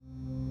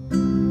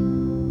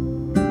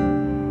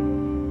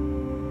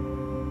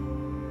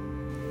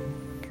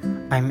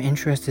I'm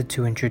interested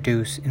to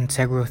introduce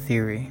integral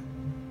theory.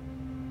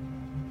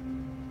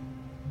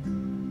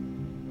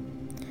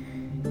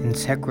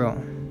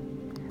 Integral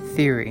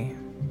theory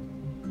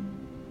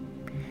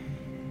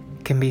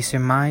can be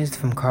surmised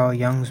from Carl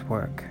Jung's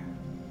work,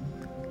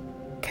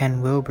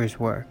 Ken Wilber's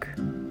work,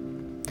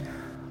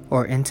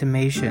 or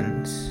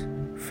intimations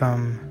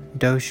from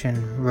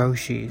Doshin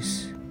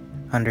Roshi's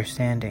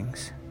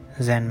understandings,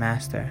 Zen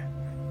master.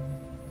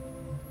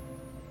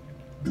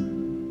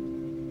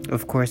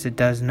 Of course, it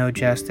does no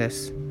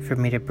justice for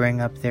me to bring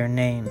up their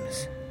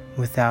names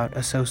without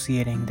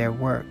associating their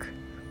work,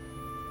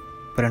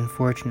 but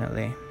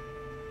unfortunately,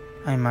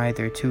 I'm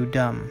either too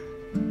dumb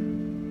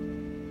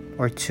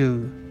or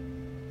too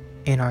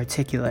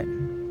inarticulate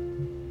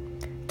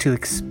to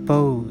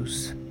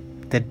expose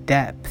the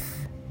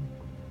depth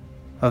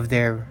of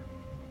their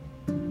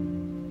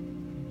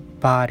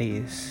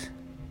bodies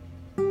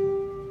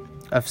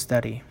of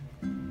study.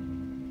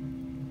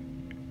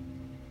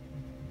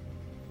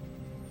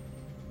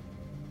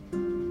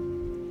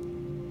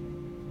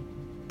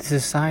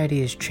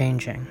 Society is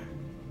changing.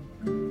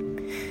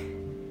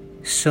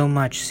 So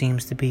much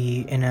seems to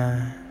be in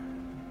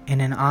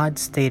an odd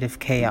state of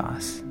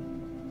chaos,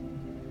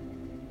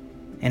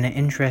 in an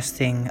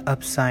interesting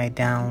upside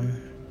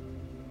down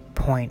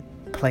point,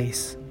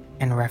 place,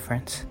 and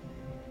reference.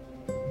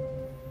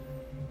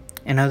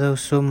 And although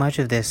so much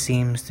of this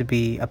seems to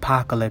be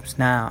apocalypse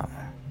now,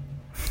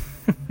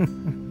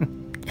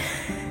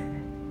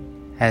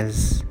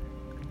 as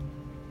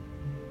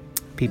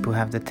people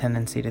have the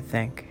tendency to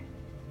think,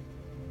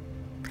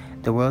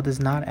 the world is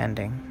not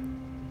ending.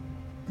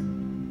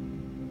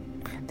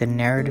 The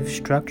narrative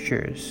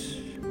structures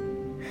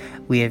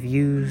we have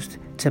used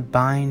to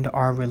bind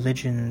our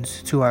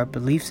religions to our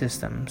belief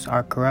systems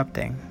are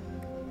corrupting.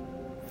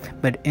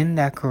 But in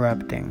that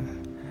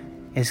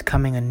corrupting is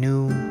coming a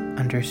new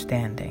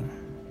understanding.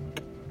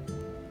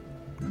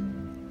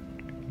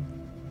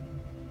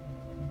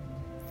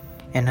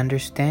 An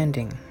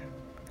understanding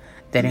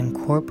that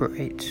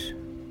incorporates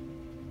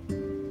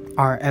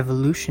our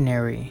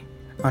evolutionary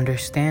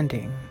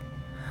understanding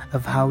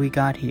of how we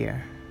got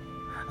here,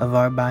 of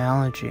our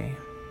biology,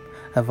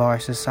 of our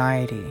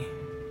society,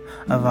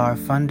 of our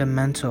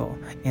fundamental,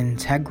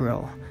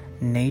 integral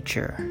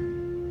nature.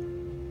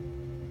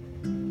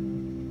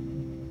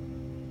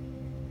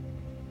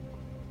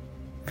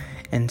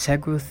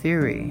 Integral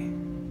theory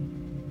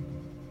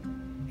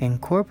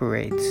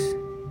incorporates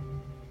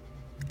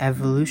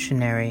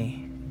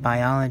evolutionary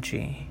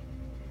biology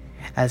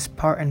as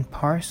part and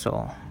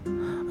parcel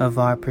of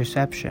our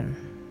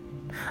perception,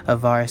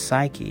 of our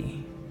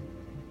psyche.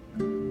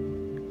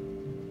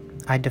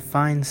 I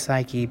define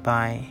psyche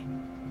by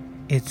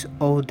its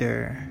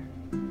odor,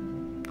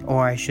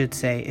 or I should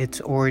say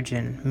its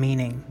origin,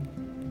 meaning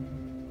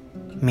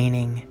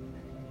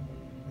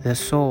the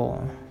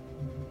soul,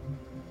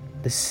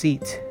 the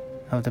seat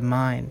of the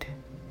mind,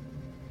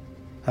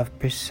 of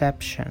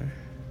perception,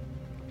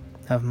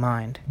 of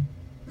mind.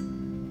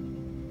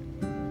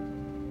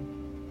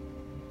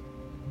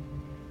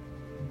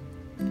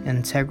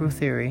 Integral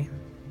theory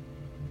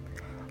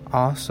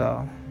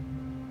also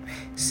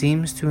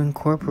seems to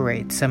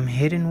incorporate some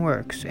hidden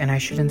works, and I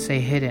shouldn't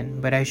say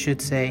hidden, but I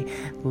should say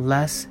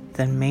less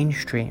than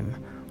mainstream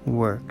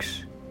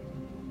works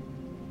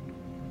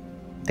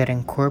that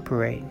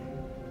incorporate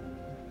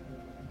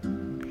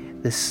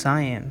the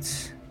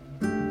science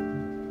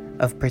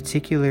of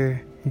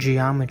particular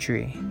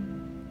geometry,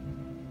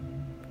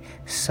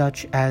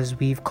 such as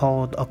we've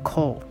called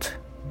occult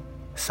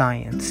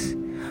science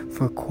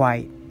for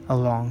quite a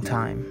long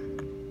time.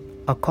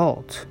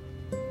 Occult,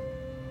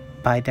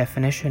 by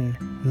definition,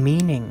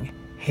 meaning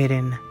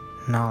hidden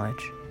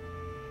knowledge.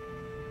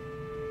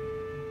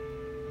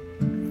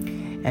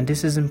 And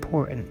this is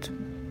important.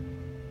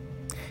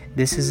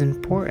 This is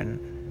important,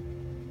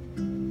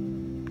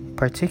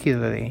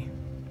 particularly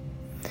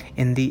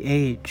in the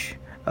age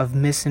of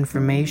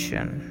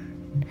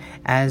misinformation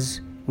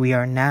as we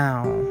are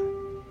now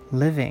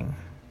living.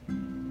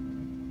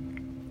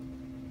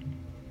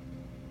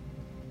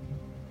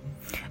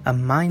 A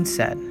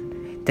mindset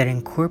that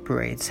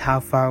incorporates how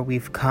far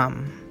we've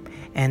come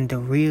and the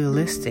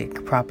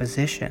realistic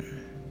proposition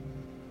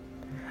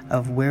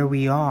of where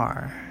we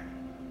are,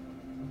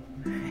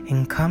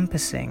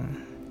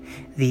 encompassing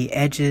the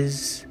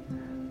edges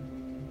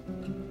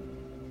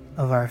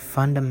of our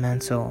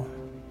fundamental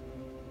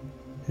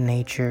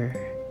nature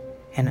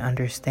and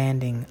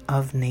understanding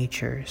of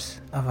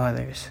natures of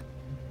others.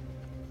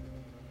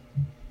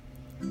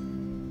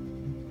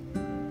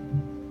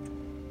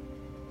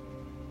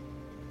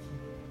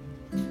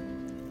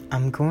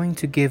 I'm going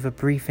to give a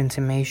brief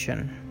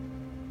intimation,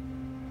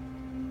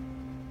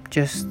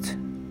 just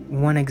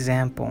one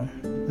example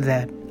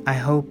that I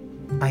hope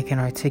I can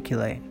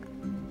articulate.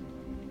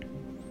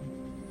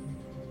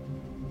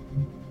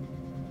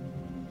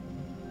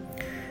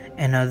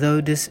 And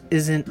although this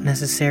isn't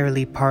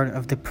necessarily part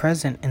of the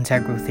present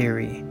integral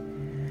theory,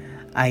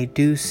 I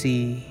do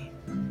see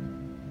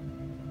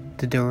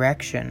the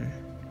direction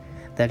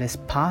that is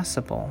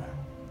possible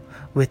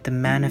with the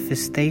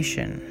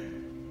manifestation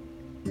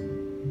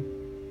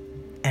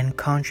and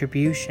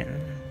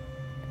contribution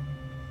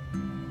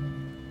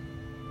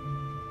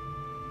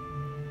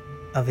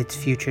of its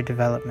future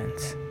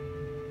developments.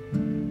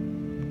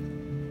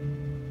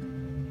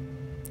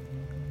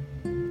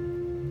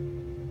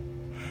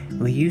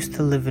 We used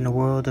to live in a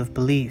world of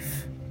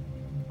belief,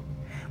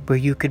 where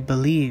you could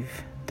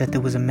believe that there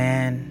was a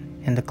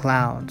man in the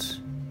clouds,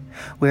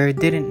 where it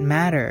didn't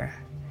matter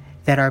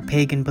that our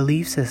pagan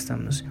belief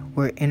systems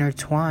were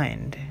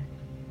intertwined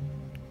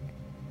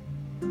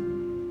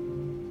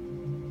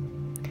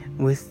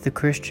with the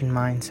Christian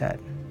mindset,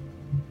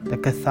 the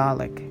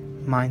Catholic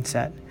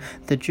mindset,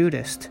 the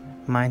Judaist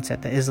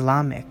mindset, the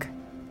Islamic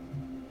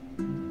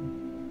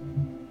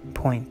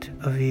point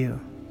of view,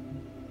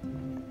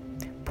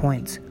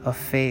 points of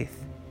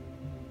faith.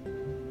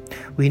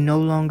 We no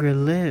longer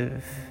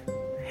live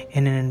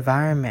in an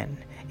environment,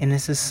 in a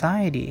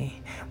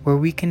society where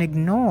we can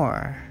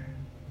ignore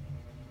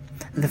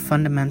the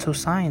fundamental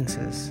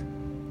sciences.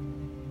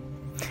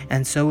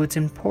 And so it's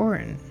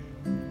important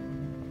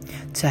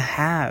to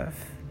have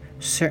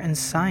certain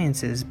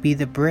sciences be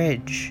the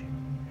bridge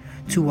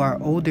to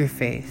our older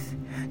faith,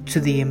 to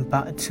the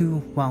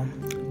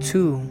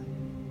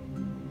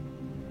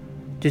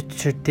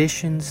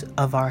traditions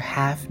of our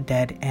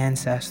half-dead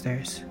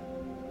ancestors,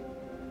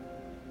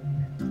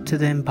 to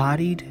the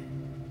embodied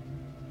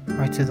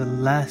or to the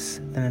less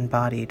than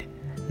embodied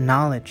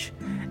knowledge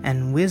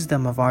and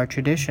wisdom of our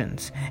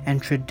traditions.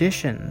 And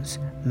traditions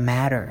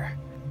matter.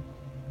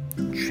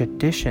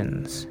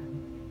 Traditions,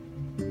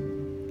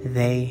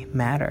 they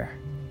matter.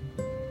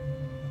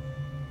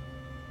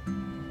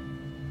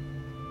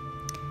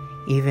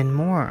 Even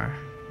more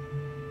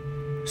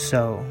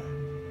so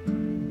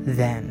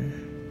than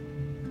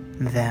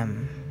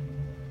them.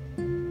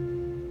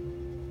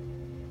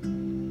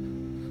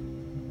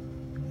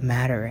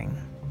 Mattering.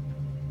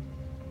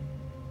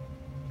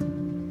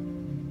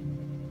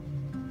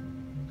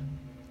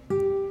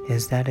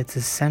 Is that it's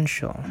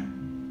essential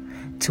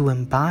to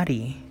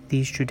embody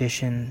these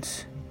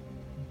traditions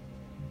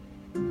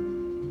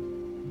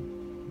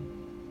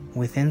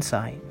with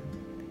insight,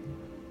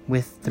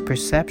 with the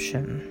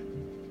perception,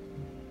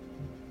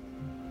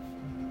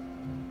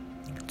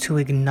 to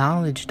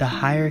acknowledge the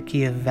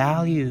hierarchy of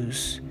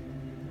values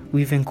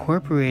we've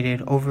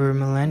incorporated over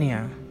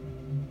millennia.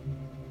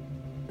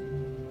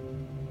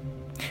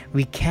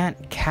 We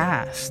can't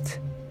cast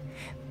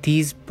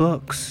these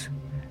books,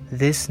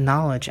 this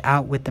knowledge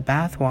out with the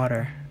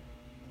bathwater.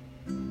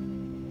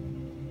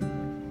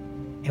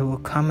 It will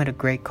come at a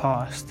great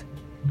cost.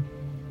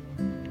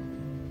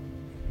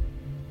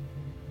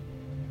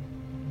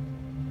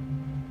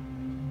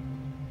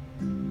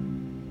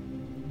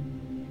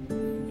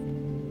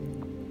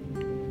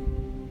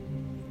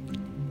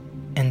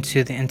 And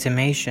to the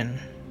intimation,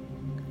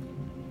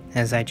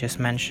 as I just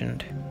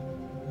mentioned,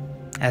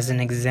 as an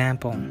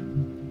example,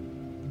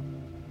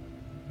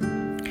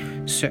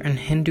 certain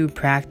Hindu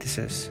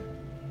practices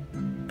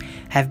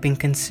have been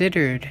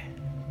considered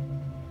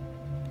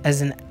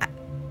as an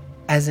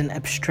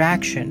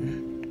abstraction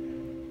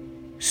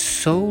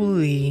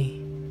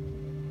solely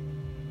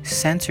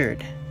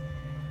centered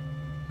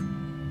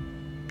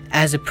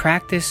as a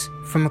practice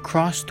from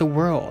across the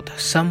world,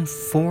 some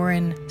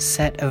foreign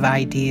set of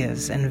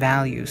ideas and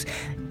values.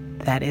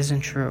 That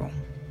isn't true.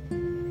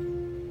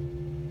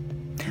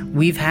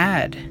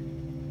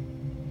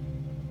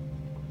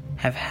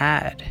 Have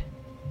had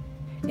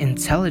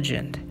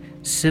intelligent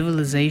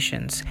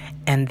civilizations,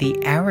 and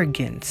the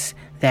arrogance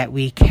that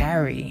we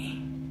carry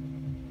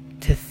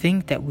to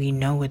think that we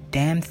know a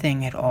damn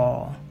thing at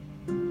all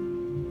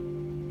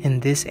in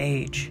this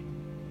age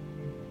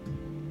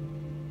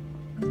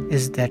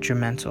is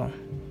detrimental.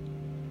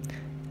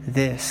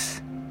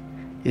 This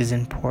is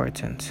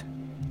important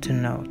to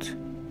note.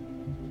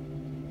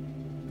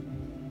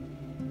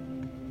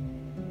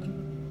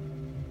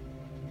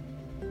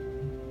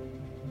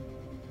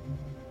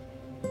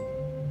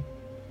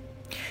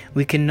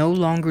 We can no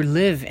longer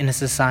live in a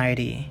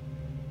society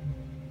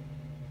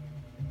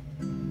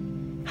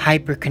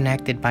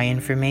hyper-connected by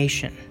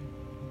information.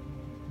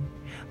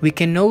 We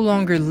can no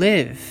longer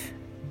live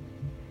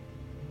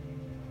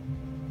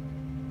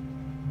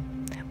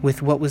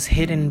with what was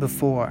hidden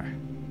before.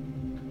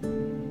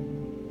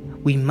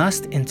 We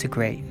must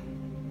integrate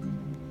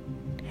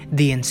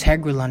the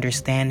integral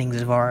understandings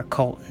of our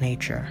occult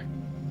nature,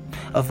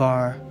 of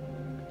our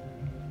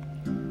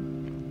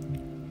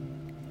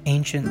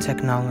ancient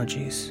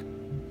technologies,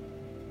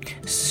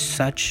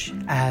 such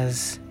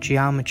as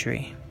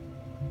geometry.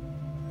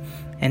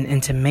 An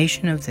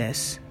intimation of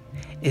this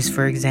is,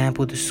 for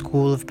example, the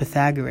school of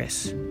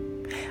Pythagoras,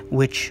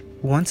 which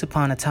once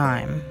upon a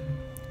time,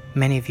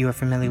 many of you are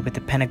familiar with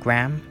the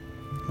pentagram,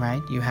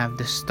 right? You have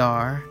the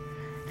star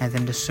and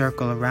then the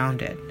circle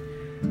around it.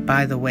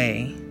 By the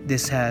way,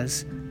 this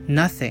has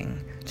nothing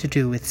to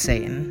do with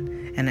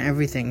Satan and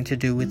everything to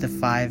do with the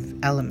 5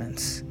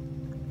 elements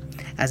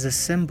as a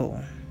symbol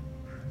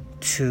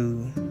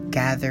to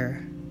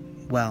gather,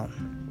 well,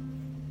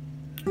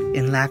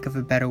 in lack of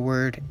a better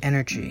word,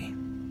 energy.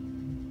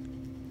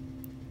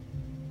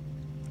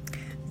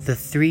 The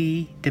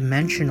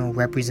three-dimensional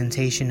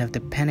representation of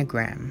the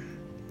pentagram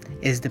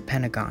is the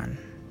pentagon.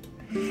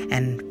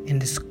 And in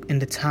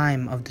the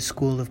time of the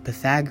school of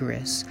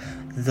Pythagoras,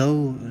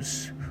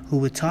 those who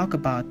would talk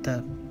about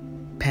the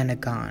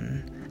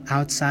pentagon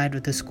outside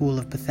of the school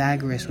of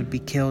Pythagoras would be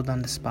killed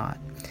on the spot.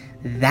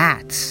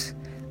 That's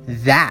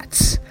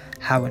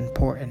how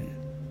important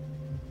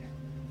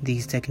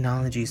these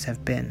technologies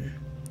have been.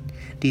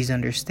 These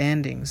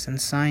understandings and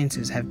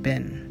sciences have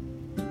been.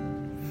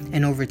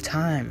 And over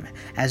time,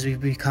 as we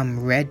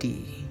become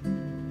ready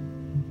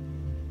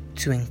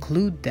to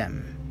include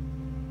them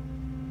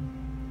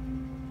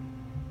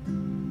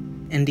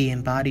in the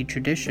embodied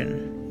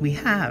tradition, we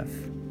have.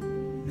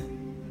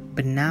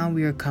 But now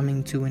we are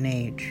coming to an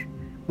age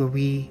where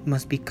we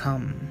must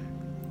become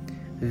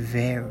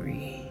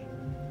very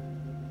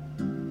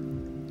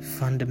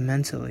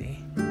fundamentally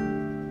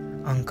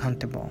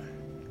uncomfortable.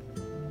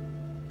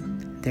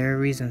 There are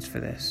reasons for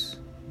this.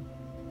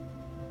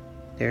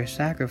 There are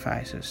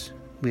sacrifices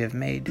we have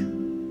made,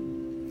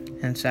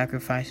 and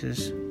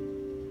sacrifices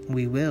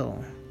we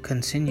will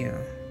continue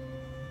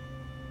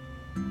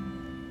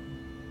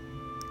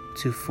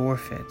to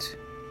forfeit.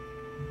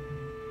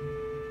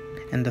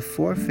 And the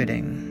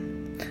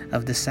forfeiting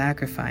of the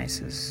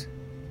sacrifices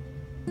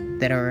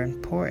that are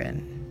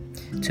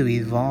important to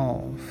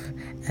evolve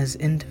as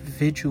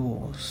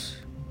individuals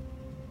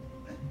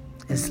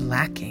is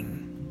lacking.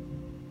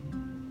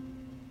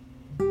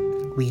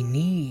 We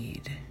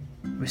need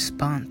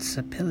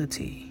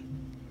responsibility.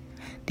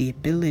 The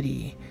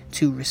ability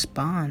to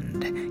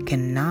respond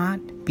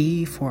cannot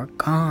be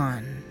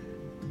foregone.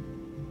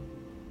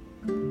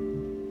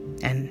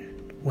 And,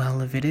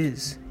 well, if it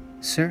is,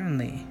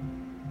 certainly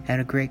at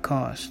a great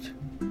cost.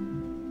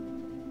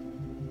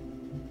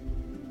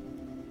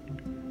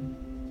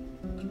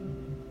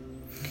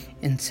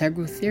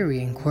 Integral theory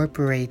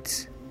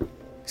incorporates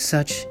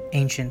such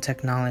ancient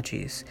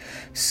technologies,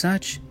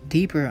 such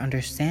deeper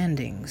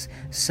understandings,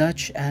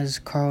 such as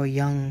Carl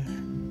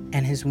Jung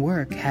and his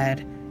work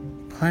had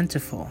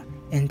plentiful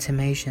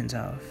intimations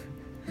of,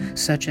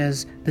 such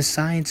as the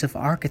science of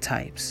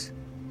archetypes,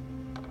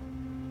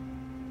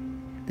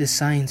 the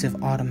science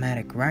of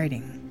automatic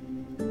writing,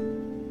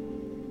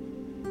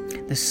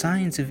 the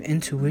science of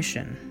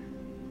intuition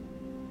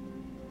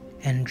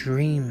and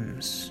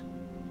dreams,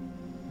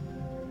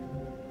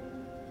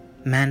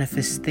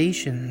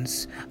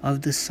 manifestations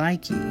of the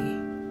psyche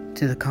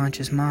to the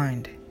conscious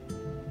mind,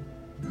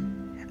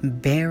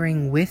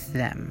 bearing with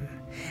them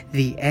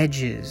the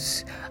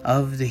edges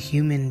of the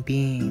human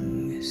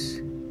being's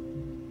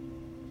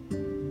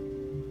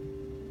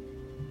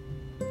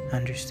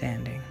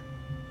understanding.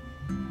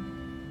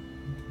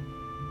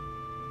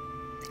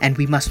 And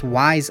we must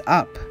wise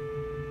up.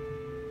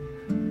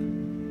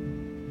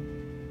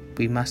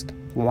 We must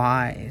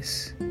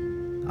wise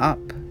up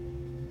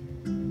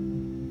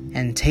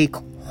and take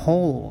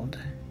hold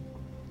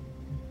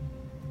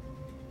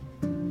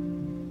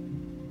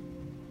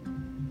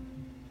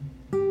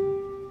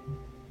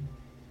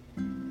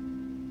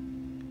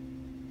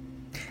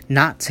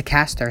not to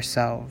cast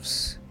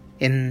ourselves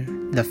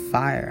in the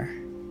fire,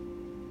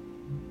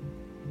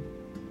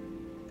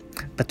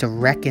 but to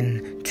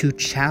reckon, to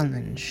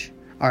challenge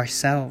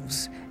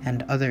ourselves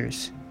and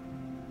others.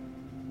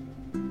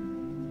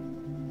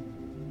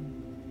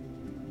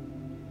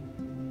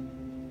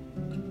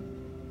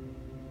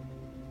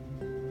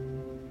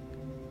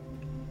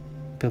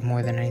 But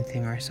more than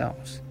anything,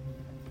 ourselves.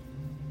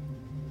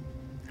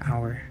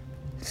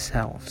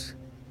 Ourselves.